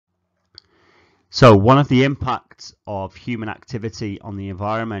So one of the impacts of human activity on the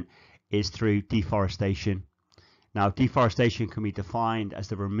environment is through deforestation. Now, deforestation can be defined as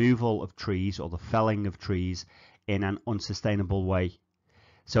the removal of trees or the felling of trees in an unsustainable way.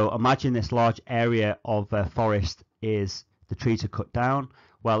 So imagine this large area of forest is the trees are cut down.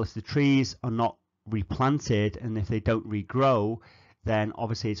 Well, if the trees are not replanted and if they don't regrow, then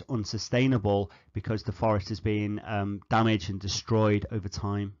obviously it's unsustainable because the forest is being damaged and destroyed over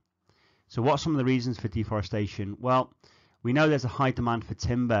time. So what are some of the reasons for deforestation? Well, we know there's a high demand for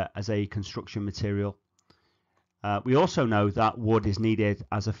timber as a construction material. We also know that wood is needed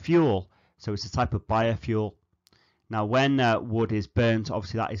as a fuel, so it's a type of biofuel. Now, when wood is burnt,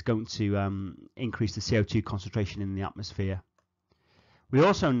 obviously that is going to increase the CO2 concentration in the atmosphere. We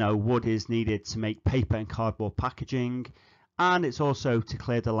also know wood is needed to make paper and cardboard packaging, and it's also to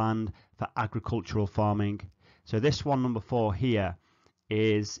clear the land for agricultural farming. So this one, number 4 here,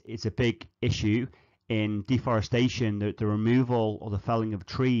 is a big issue in deforestation. The removal or the felling of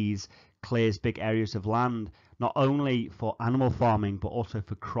trees clears big areas of land, not only for animal farming but also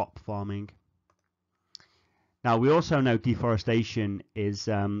for crop farming. Now, we also know deforestation is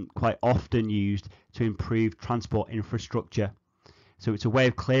quite often used to improve transport infrastructure. So it's a way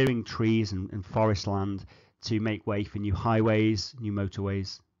of clearing trees and forest land to make way for new highways, new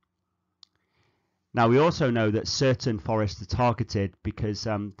motorways. Now, we also know that certain forests are targeted because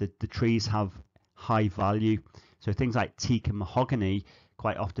the trees have high value. So things like teak and mahogany,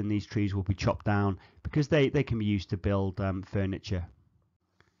 quite often these trees will be chopped down because they can be used to build furniture.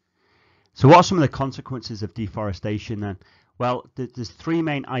 So what are some of the consequences of deforestation then? Well, there's 3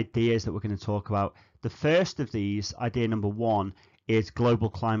 main ideas that we're going to talk about. The first of these, idea number 1, is global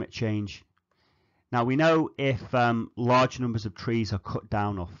climate change. Now, we know if large numbers of trees are cut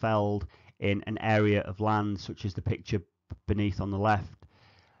down or felled in an area of land, such as the picture beneath on the left,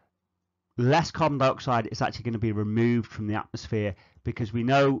 less carbon dioxide is actually going to be removed from the atmosphere, because we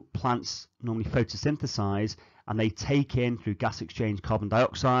know plants normally photosynthesize and they take in through gas exchange carbon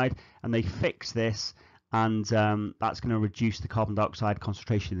dioxide and they fix this, and that's going to reduce the carbon dioxide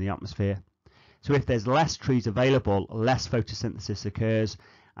concentration in the atmosphere. So if there's less trees available, less photosynthesis occurs,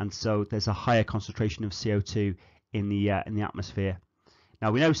 and so there's a higher concentration of CO2 in the atmosphere. Now,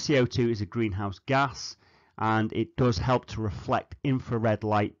 we know CO2 is a greenhouse gas, and it does help to reflect infrared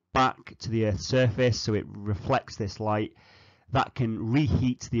light back to the Earth's surface. So it reflects this light that can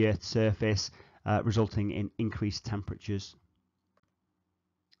reheat the Earth's surface, resulting in increased temperatures.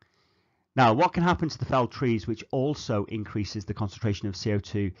 Now, what can happen to the felled trees, which also increases the concentration of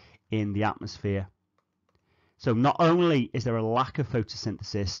CO2 in the atmosphere? So not only is there a lack of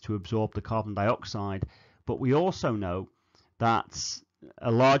photosynthesis to absorb the carbon dioxide, but we also know that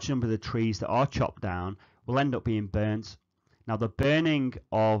a large number of the trees that are chopped down will end up being burnt. Now, the burning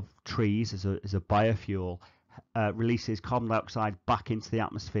of trees as a biofuel releases carbon dioxide back into the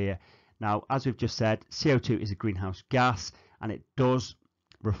atmosphere. Now, as we've just said, CO2 is a greenhouse gas, and it does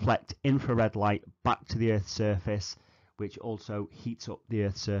reflect infrared light back to the Earth's surface, which also heats up the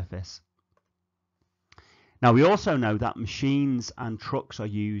Earth's surface. Now, we also know that machines and trucks are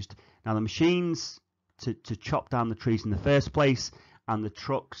used. Now, the machines to chop down the trees in the first place, and the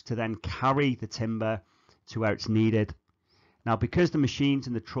trucks to then carry the timber to where it's needed. Now, because the machines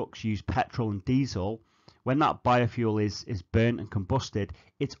and the trucks use petrol and diesel, when that biofuel is burnt and combusted,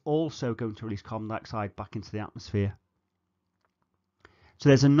 it's also going to release carbon dioxide back into the atmosphere. So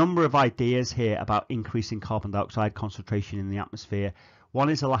there's a number of ideas here about increasing carbon dioxide concentration in the atmosphere. One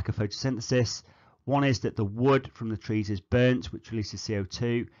is a lack of photosynthesis. One is that the wood from the trees is burnt, which releases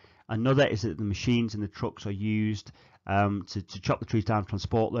CO2. Another is that the machines and the trucks are used to chop the trees down,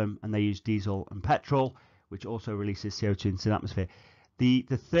 transport them, and they use diesel and petrol, which also releases CO2 into the atmosphere. The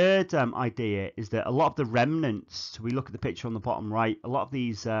third idea is that a lot of the remnants, so we look at the picture on the bottom right, a lot of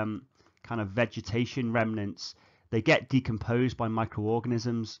these kind of vegetation remnants, they get decomposed by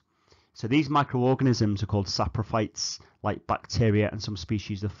microorganisms. So these microorganisms are called saprophytes, like bacteria and some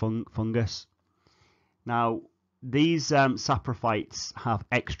species of fungus. Now, these saprophytes have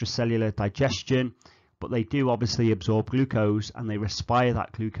extracellular digestion, but they do obviously absorb glucose, and they respire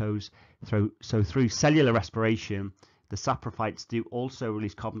that glucose through cellular respiration. The saprophytes do also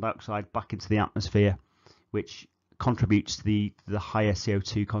release carbon dioxide back into the atmosphere, which contributes to the higher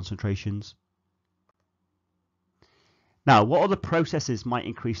CO2 concentrations. Now, what other processes might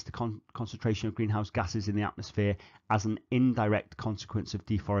increase the concentration of greenhouse gases in the atmosphere as an indirect consequence of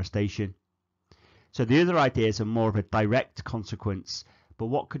deforestation? So the other ideas are more of a direct consequence, but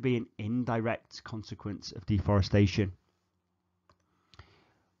what could be an indirect consequence of deforestation?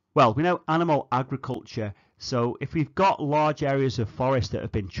 Well, we know animal agriculture. So if we've got large areas of forest that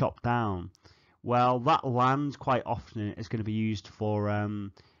have been chopped down, Well, that land quite often is going to be used for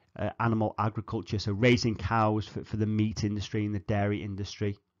animal agriculture, so raising cows for the meat industry and the dairy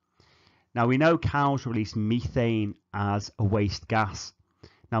industry. Now we know cows release methane as a waste gas.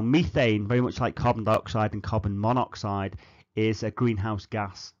 Now methane, very much like carbon dioxide and carbon monoxide, is a greenhouse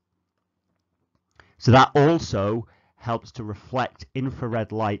gas. So that also helps to reflect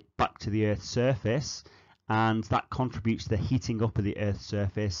infrared light back to the Earth's surface, and that contributes to the heating up of the Earth's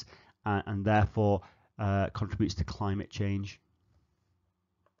surface and therefore contributes to climate change.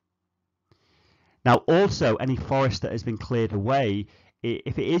 Now also any forest that has been cleared away,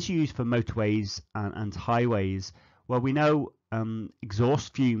 if it is used for motorways and highways, well, we know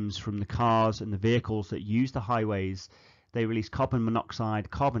exhaust fumes from the cars and the vehicles that use the highways, they release carbon monoxide,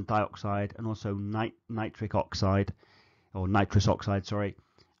 carbon dioxide, and also nitric oxide, or nitrous oxide, sorry.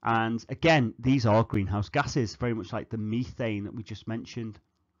 And again, these are greenhouse gases, very much like the methane that we just mentioned.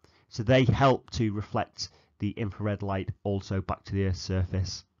 So they help to reflect the infrared light also back to the Earth's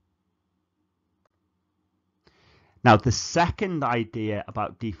surface. Now, the second idea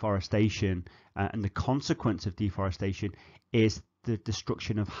about deforestation and the consequence of deforestation is the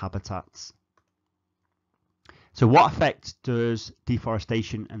destruction of habitats. So what effect does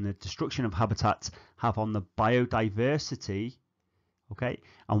deforestation and the destruction of habitats have on the biodiversity? Okay,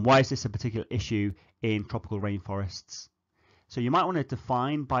 and why is this a particular issue in tropical rainforests? So you might want to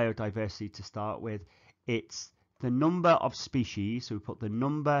define biodiversity to start with. It's the number of species, so we put the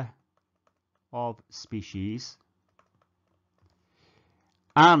number of species,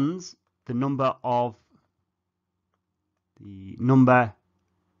 and the number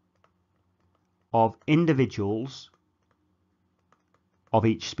of individuals of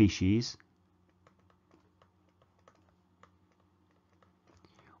each species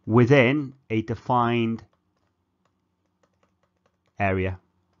within a defined area.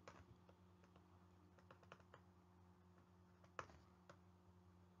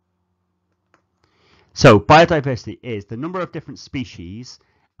 So biodiversity is the number of different species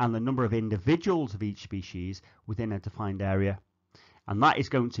and the number of individuals of each species within a defined area. And that is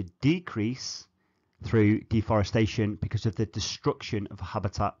going to decrease through deforestation because of the destruction of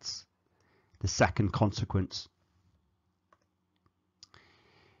habitats, the second consequence.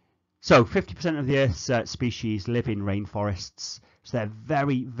 So 50% of the Earth's species live in rainforests, so they're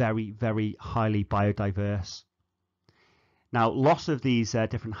very, very, very highly biodiverse. Now, loss of these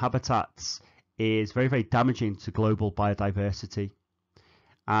different habitats is very, very damaging to global biodiversity.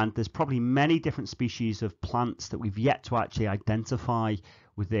 And there's probably many different species of plants that we've yet to actually identify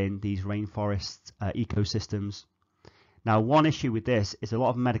within these rainforest ecosystems. Now, one issue with this is a lot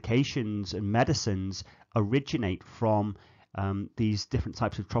of medications and medicines originate from these different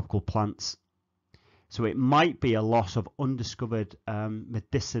types of tropical plants. So it might be a loss of undiscovered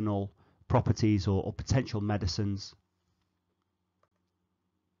medicinal properties or potential medicines.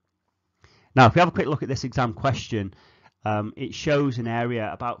 Now, if we have a quick look at this exam question, it shows an area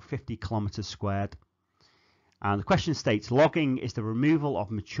about 50 kilometers squared. And the question states, logging is the removal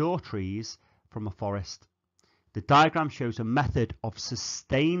of mature trees from a forest. The diagram shows a method of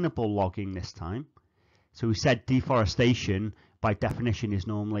sustainable logging this time. So we said deforestation by definition is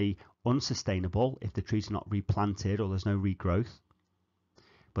normally unsustainable if the trees are not replanted or there's no regrowth.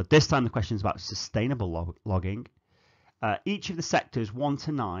 But this time the question is about sustainable logging. Each of the sectors 1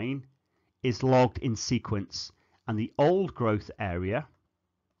 to 9 is logged in sequence, and the old growth area,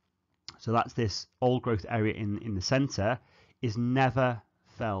 so that's this old growth area in the center, is never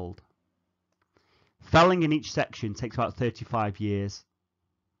felled. Felling in each section takes about 35 years.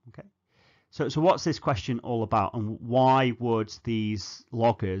 Okay. So what's this question all about, and why would these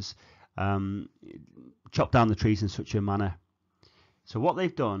loggers chop down the trees in such a manner? So what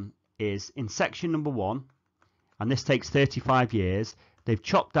they've done is in section number 1, and this takes 35 years, they've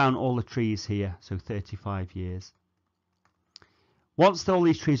chopped down all the trees here, so 35 years. Once all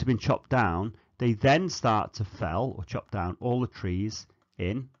these trees have been chopped down, they then start to fell or chop down all the trees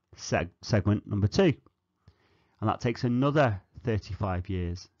in segment number 2. And that takes another 35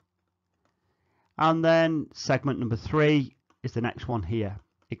 years. And then segment number 3 is the next one here,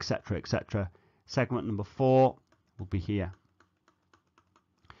 etc., etc. Segment number 4 will be here.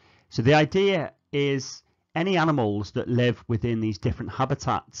 So the idea is any animals that live within these different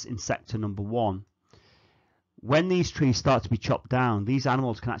habitats in sector number 1, when these trees start to be chopped down, these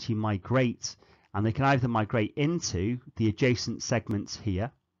animals can actually migrate, and they can either migrate into the adjacent segments here,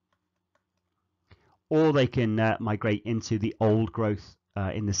 or they can migrate into the old growth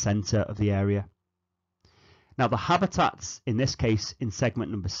in the center of the area. Now the habitats in this case in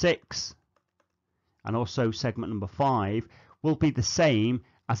segment number 6 and also segment number 5 will be the same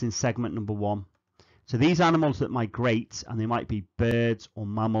as in segment number 1. So these animals that migrate, and they might be birds or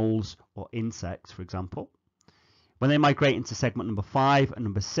mammals or insects, for example, when they migrate into segment number 5 and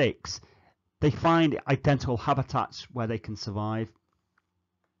number 6, they find identical habitats where they can survive.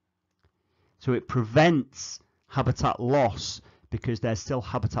 So it prevents habitat loss because there's still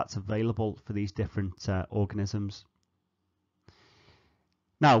habitats available for these different organisms.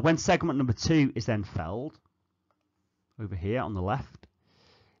 Now, when segment number 2 is then felled, over here on the left,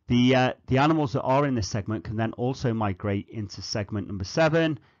 the animals that are in this segment can then also migrate into segment number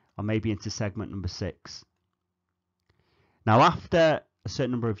 7 or maybe into segment number 6. Now, after a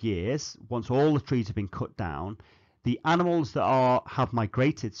certain number of years, once all the trees have been cut down, the animals that have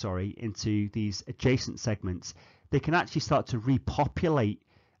migrated, into these adjacent segments, they can actually start to repopulate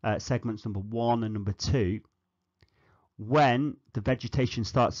segments number 1 and number 2 when the vegetation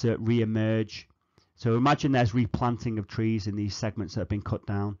starts to re-emerge. So imagine there's replanting of trees in these segments that have been cut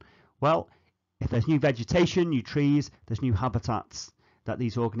down. Well, if there's new vegetation, new trees, there's new habitats that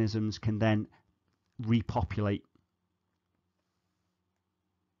these organisms can then repopulate.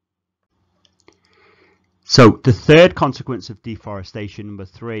 So the third consequence of deforestation, number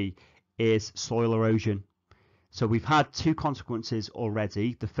 3, is soil erosion. So we've had 2 consequences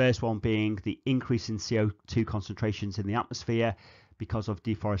already. The first one being the increase in CO2 concentrations in the atmosphere because of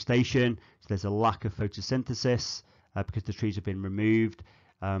deforestation. So there's a lack of photosynthesis because the trees have been removed.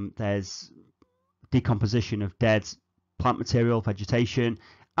 There's decomposition of dead plant material, vegetation,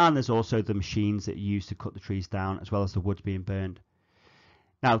 and there's also the machines that are used to cut the trees down, as well as the woods being burned.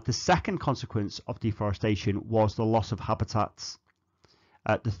 Now, the second consequence of deforestation was the loss of habitats.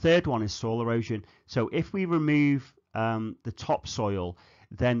 The third one is soil erosion. So if we remove the topsoil,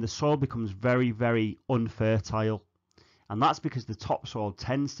 then the soil becomes very, very unfertile. And that's because the topsoil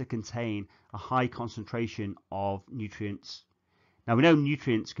tends to contain a high concentration of nutrients. Now, we know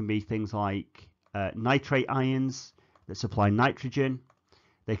nutrients can be things like nitrate ions that supply nitrogen.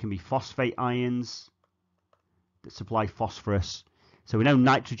 They can be phosphate ions that supply phosphorus. So we know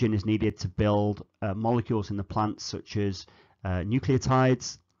nitrogen is needed to build molecules in the plants, such as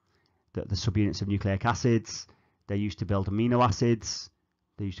nucleotides, the subunits of nucleic acids. They're used to build amino acids.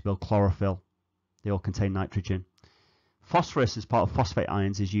 They're used to build chlorophyll. They all contain nitrogen. Phosphorus, as part of phosphate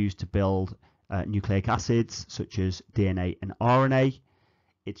ions, is used to build nucleic acids, such as DNA and RNA.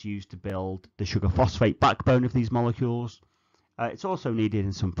 It's used to build the sugar phosphate backbone of these molecules. It's also needed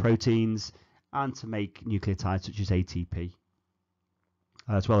in some proteins and to make nucleotides, such as ATP.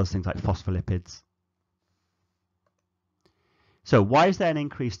 As well as things like phospholipids. So why is there an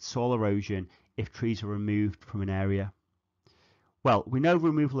increased soil erosion if trees are removed from an area? Well, we know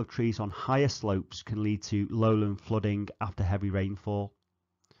removal of trees on higher slopes can lead to lowland flooding after heavy rainfall.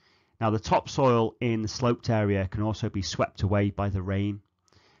 Now, the topsoil in the sloped area can also be swept away by the rain.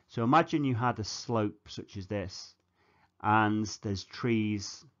 So imagine you had a slope such as this, and there's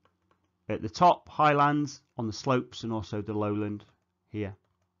trees at the top, highlands, on the slopes, and also the lowland here.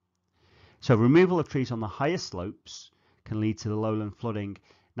 So removal of trees on the higher slopes can lead to the lowland flooding.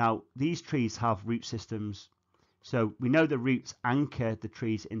 Now, these trees have root systems. So we know the roots anchor the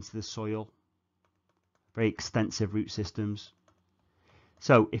trees into the soil. Very extensive root systems.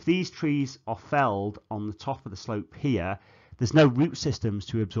 So if these trees are felled on the top of the slope here, there's no root systems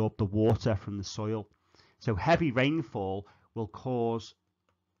to absorb the water from the soil. So heavy rainfall will cause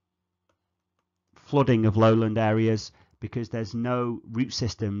flooding of lowland areas because there's no root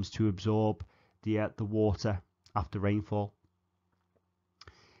systems to absorb the water after rainfall.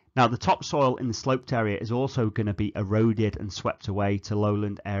 Now, the topsoil in the sloped area is also going to be eroded and swept away to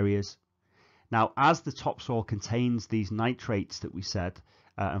lowland areas. Now, as the topsoil contains these nitrates that we said,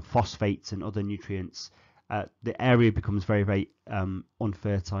 and phosphates and other nutrients, the area becomes very, very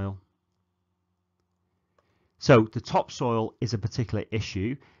unfertile. So the topsoil is a particular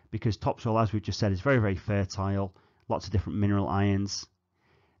issue because topsoil, as we've just said, is very, very fertile. Lots of different mineral ions.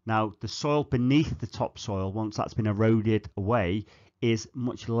 Now, the soil beneath the topsoil, once that's been eroded away, is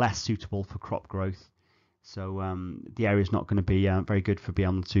much less suitable for crop growth. So the area is not going to be very good for being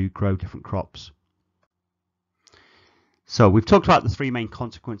able to grow different crops. So we've talked about the 3 main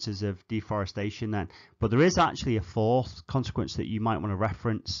consequences of deforestation then, but there is actually a 4th consequence that you might want to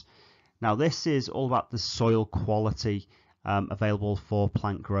reference. Now, this is all about the soil quality available for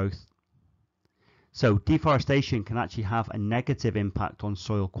plant growth. So deforestation can actually have a negative impact on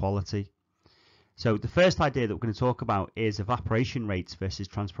soil quality. So the first idea that we're going to talk about is evaporation rates versus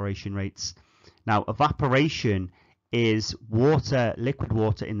transpiration rates. Now, evaporation is water, liquid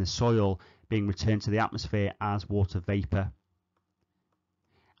water in the soil being returned to the atmosphere as water vapor.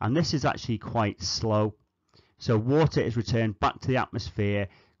 And this is actually quite slow. So water is returned back to the atmosphere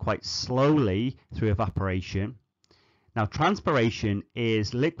quite slowly through evaporation. Now, transpiration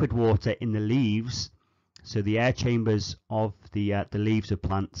is liquid water in the leaves, so the air chambers of the leaves of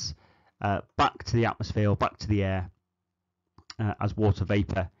plants, back to the atmosphere or back to the air as water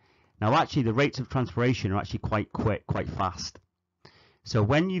vapor. Now, actually, the rates of transpiration are actually quite quick, quite fast. So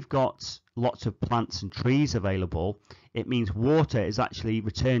when you've got lots of plants and trees available, it means water is actually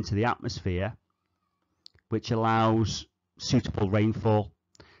returned to the atmosphere, which allows suitable rainfall.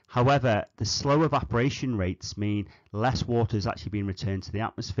 However, the slow evaporation rates mean less water is actually being returned to the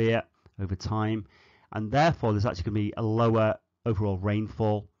atmosphere over time, and therefore there's actually going to be a lower overall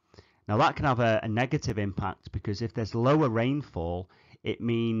rainfall. Now that can have a negative impact, because if there's lower rainfall, it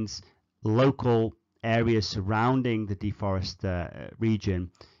means local areas surrounding the deforested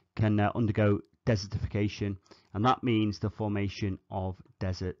region can undergo desertification, and that means the formation of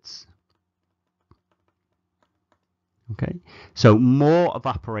deserts. Okay, so more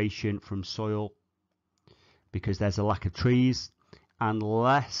evaporation from soil because there's a lack of trees, and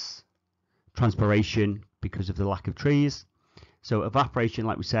less transpiration because of the lack of trees. So evaporation,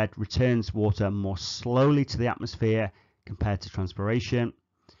 like we said, returns water more slowly to the atmosphere compared to transpiration.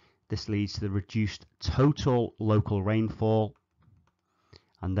 This leads to the reduced total local rainfall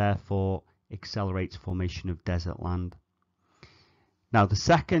and therefore accelerates formation of desert land. Now, the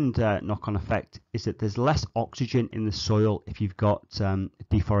second knock-on effect is that there's less oxygen in the soil if you've got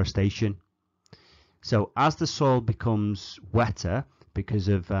deforestation. So as the soil becomes wetter because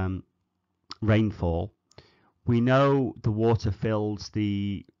of rainfall, we know the water fills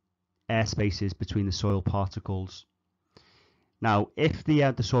the air spaces between the soil particles. Now, if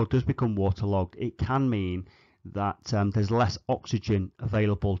the soil does become waterlogged, it can mean that there's less oxygen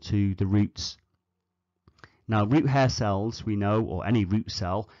available to the roots. Now, root hair cells, we know, or any root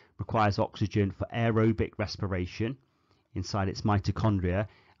cell, requires oxygen for aerobic respiration inside its mitochondria,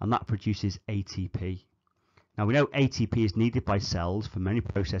 and that produces ATP. Now, we know ATP is needed by cells for many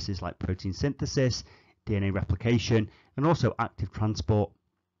processes like protein synthesis, DNA replication, and also active transport.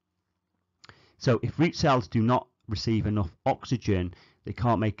 So if root cells do not receive enough oxygen, they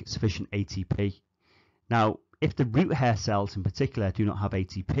can't make sufficient ATP. Now, if the root hair cells in particular do not have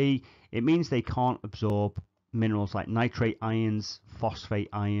ATP, it means they can't absorb minerals like nitrate ions, phosphate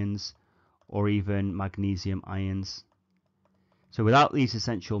ions, or even magnesium ions. So without these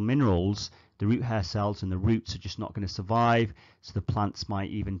essential minerals, the root hair cells and the roots are just not going to survive, so the plants might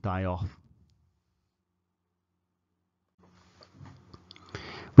even die off.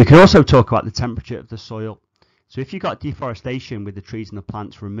 We can also talk about the temperature of the soil. So if you've got deforestation with the trees and the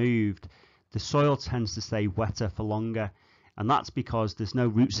plants removed, the soil tends to stay wetter for longer, and that's because there's no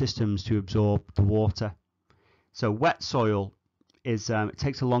root systems to absorb the water. So wet soil is it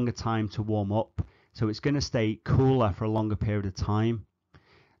takes a longer time to warm up, so it's going to stay cooler for a longer period of time.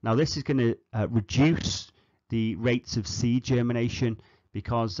 Now this is going to reduce the rates of seed germination,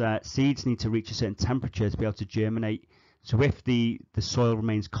 because seeds need to reach a certain temperature to be able to germinate. So if the soil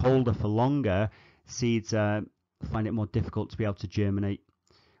remains colder for longer, seeds find it more difficult to be able to germinate.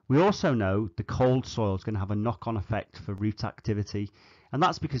 We also know the cold soil is going to have a knock-on effect for root activity, and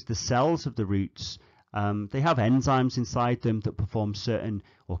that's because the cells of the roots, they have enzymes inside them that perform certain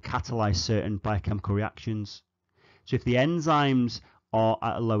or catalyze certain biochemical reactions. So if the enzymes are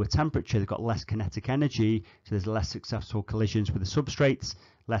at a lower temperature, they've got less kinetic energy, so there's less successful collisions with the substrates,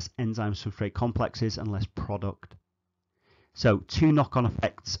 less enzyme substrate complexes, and less product. So two knock-on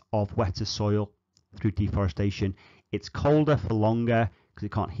effects of wetter soil through deforestation. It's colder for longer because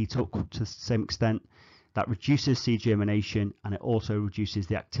it can't heat up to the same extent. That reduces seed germination, and it also reduces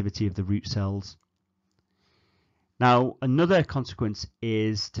the activity of the root cells. Now, another consequence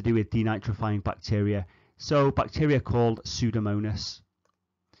is to do with denitrifying bacteria. So bacteria called Pseudomonas.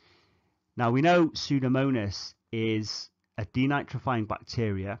 Now we know Pseudomonas is a denitrifying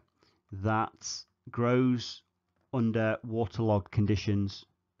bacteria that grows under waterlogged conditions.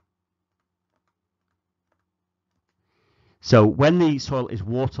 So when the soil is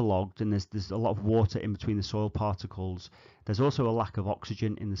waterlogged and there's a lot of water in between the soil particles, there's also a lack of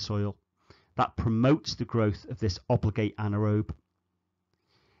oxygen in the soil. That promotes the growth of this obligate anaerobe.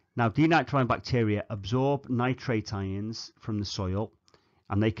 Now, denitrifying bacteria absorb nitrate ions from the soil,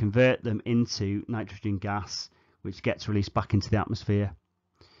 and they convert them into nitrogen gas, which gets released back into the atmosphere.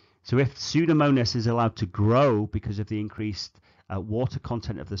 So if Pseudomonas is allowed to grow because of the increased water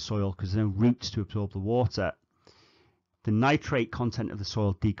content of the soil, because there's no roots to absorb the water, the nitrate content of the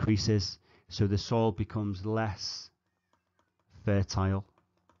soil decreases, so the soil becomes less fertile.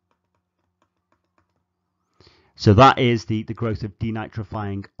 So that is the growth of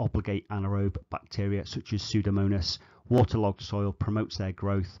denitrifying obligate anaerobe bacteria such as Pseudomonas, waterlogged soil promotes their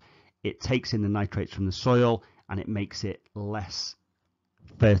growth. It takes in the nitrates from the soil and it makes it less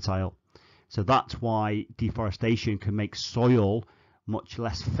fertile. So that's why deforestation can make soil much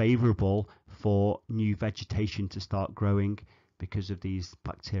less favorable for new vegetation to start growing because of these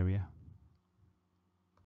bacteria.